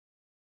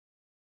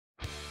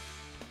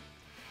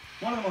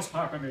One of the most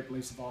popular Maple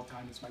Leafs of all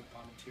time is Mike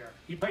Palmateer.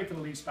 He played for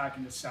the Leafs back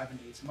in the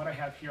 70s, and what I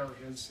have here are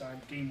his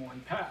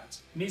game-worn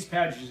pads. And these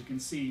pads, as you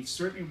can see,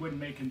 certainly wouldn't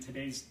make in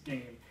today's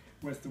game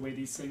with the way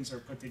these things are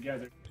put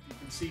together. You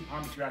can see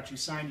Palmateer actually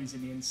signed these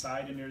in the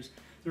inside, and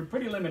they're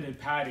pretty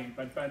limited padding,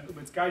 but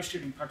with guys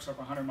shooting pucks over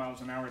 100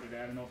 miles an hour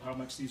today, I don't know how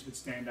much these would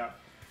stand up.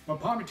 Well,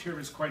 Palmateer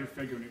was quite a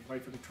figure when he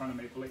played for the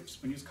Toronto Maple Leafs.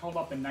 When he was called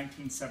up in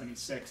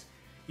 1976,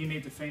 he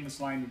made the famous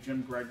line to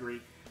Jim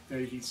Gregory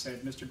that he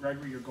said, "Mr.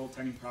 Gregory, your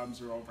goaltending problems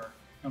are over."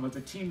 And with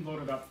the team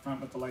loaded up front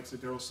with the likes of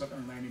Daryl Sutter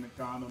and Lanny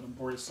McDonald and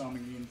Boris Selming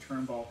and Ian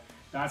Turnbull,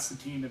 that's the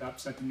team that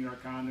upset the New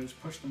York Islanders,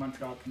 pushed the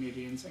Montreal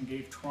Canadiens, and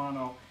gave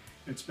Toronto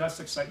its best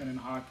excitement in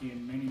hockey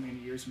in many, many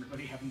years, and we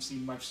really haven't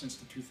seen much since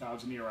the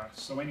 2000 era.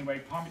 So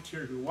anyway,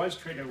 Palmateer, who was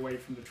traded away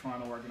from the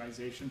Toronto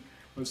organization,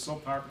 was so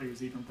popular he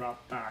was even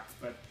brought back.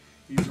 But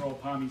these are all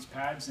Palmy's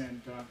pads,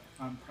 and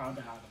I'm proud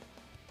to have them.